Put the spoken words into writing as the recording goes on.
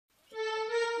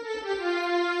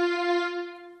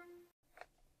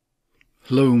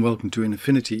Hello and welcome to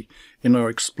Affinity. In our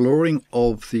exploring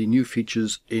of the new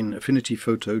features in Affinity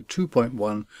Photo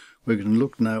 2.1, we're going to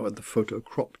look now at the Photo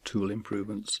Crop tool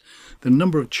improvements. The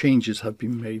number of changes have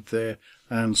been made there,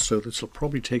 and so this will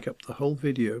probably take up the whole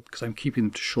video because I'm keeping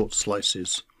them to short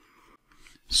slices.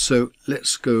 So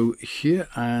let's go here,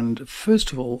 and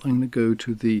first of all I'm going to go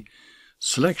to the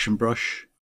selection brush.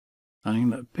 I'm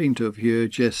going to paint over here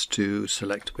just to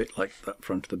select a bit like that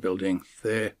front of the building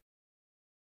there.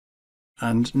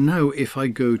 And now if I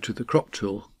go to the crop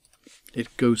tool,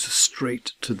 it goes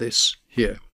straight to this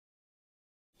here,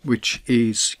 which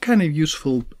is kind of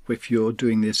useful if you're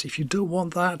doing this. If you don't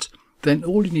want that, then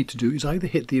all you need to do is either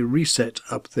hit the reset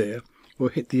up there or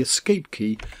hit the escape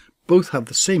key. Both have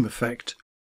the same effect,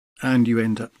 and you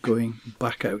end up going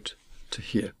back out to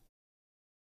here.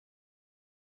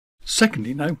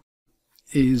 Secondly now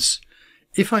is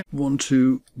if I want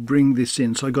to bring this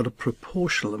in, so I got a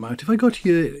proportional amount. If I got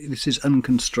here, this is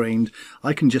unconstrained,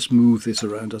 I can just move this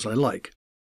around as I like.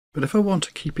 But if I want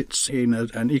to keep it in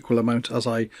an equal amount as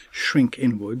I shrink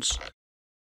inwards,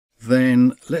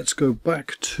 then let's go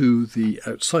back to the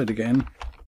outside again.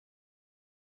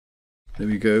 There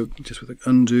we go, just with an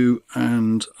undo,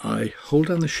 and I hold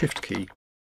down the shift key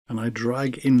and I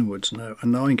drag inwards now,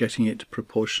 and now I'm getting it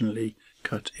proportionally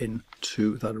cut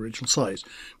into that original size.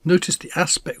 Notice the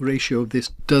aspect ratio of this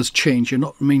does change. You're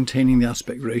not maintaining the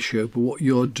aspect ratio, but what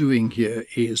you're doing here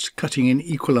is cutting an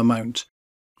equal amount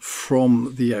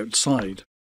from the outside.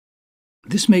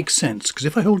 This makes sense because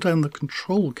if I hold down the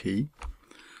control key,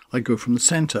 I go from the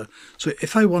center. So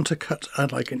if I want to cut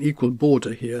at like an equal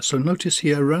border here, so notice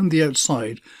here around the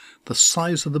outside, the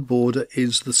size of the border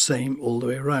is the same all the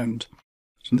way around.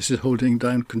 So this is holding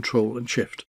down control and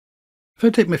shift. If I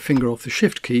take my finger off the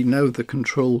shift key, now the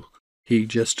control key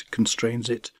just constrains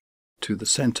it to the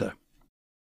center.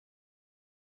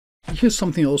 Here's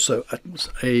something also,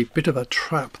 a bit of a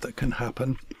trap that can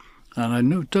happen, and I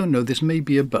don't know, this may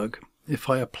be a bug. If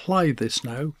I apply this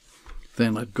now,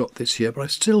 then I've got this here, but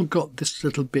I've still got this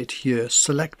little bit here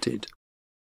selected.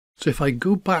 So if I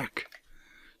go back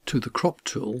to the crop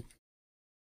tool,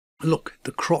 look,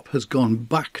 the crop has gone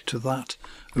back to that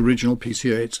original piece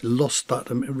here. It's lost that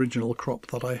original crop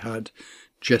that I had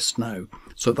just now.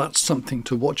 So that's something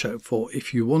to watch out for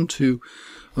if you want to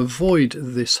avoid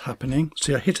this happening.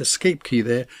 See, I hit escape key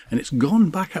there and it's gone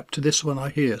back up to this one I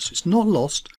hear. So it's not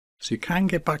lost, so you can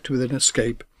get back to it with an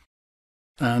escape.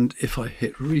 And if I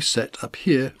hit reset up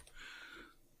here,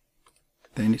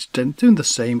 then it's doing the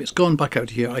same. It's gone back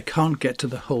out here. I can't get to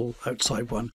the whole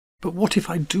outside one. But what if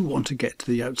I do want to get to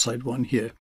the outside one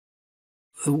here?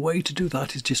 The way to do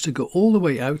that is just to go all the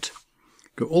way out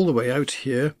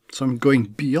here. So I'm going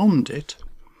beyond it.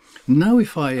 Now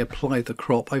if I apply the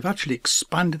crop, I've actually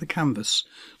expanded the canvas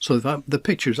so that the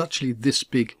picture is actually this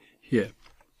big here.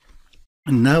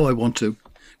 And now I want to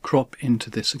crop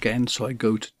into this again. So I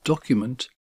go to Document,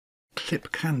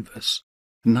 Clip Canvas.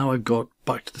 And now I've got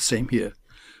back to the same here.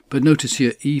 But notice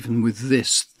here, even with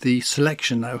this, the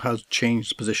selection now has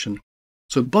changed position.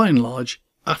 So by and large,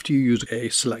 after you use a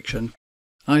selection,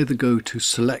 either go to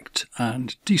Select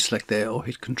and Deselect there, or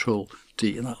hit Control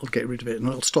D, and that'll get rid of it, and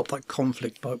it'll stop that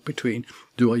conflict between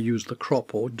do I use the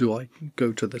crop or do I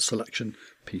go to the selection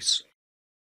piece.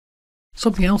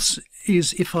 Something else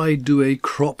is if I do a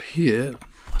crop here,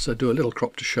 so I do a little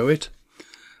crop to show it,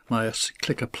 and I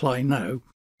click Apply Now.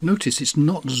 Notice it's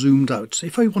not zoomed out. So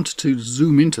if I wanted to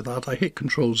zoom into that, I hit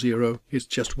Control 0. It's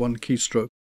just one keystroke,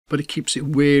 but it keeps it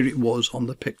where it was on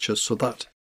the picture. So that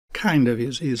kind of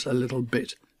is a little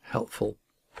bit helpful.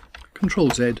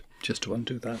 Control Z just to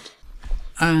undo that.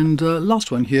 And last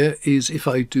one here is if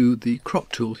I do the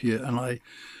crop tool here and I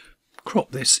crop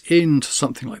this into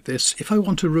something like this. If I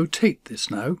want to rotate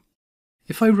this now,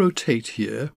 if I rotate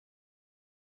here,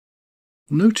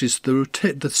 notice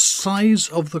the size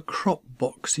of the crop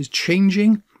box is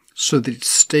changing so that it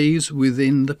stays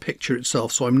within the picture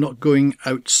itself. So I'm not going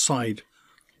outside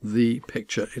the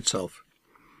picture itself,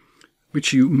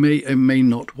 which you may or may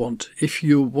not want. If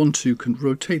you want to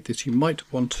rotate this, you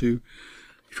might want to,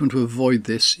 if you want to avoid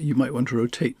this, you might want to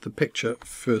rotate the picture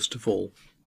first of all.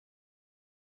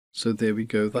 So there we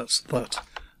go, that's that.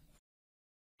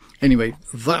 Anyway,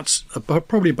 that's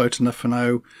probably about enough for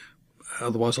now.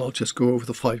 Otherwise I'll just go over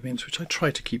the 5 minutes, which I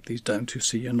try to keep these down to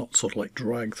so you're not sort of like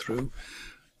drag through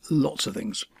lots of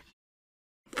things.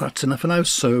 That's enough for now,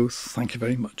 so thank you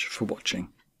very much for watching.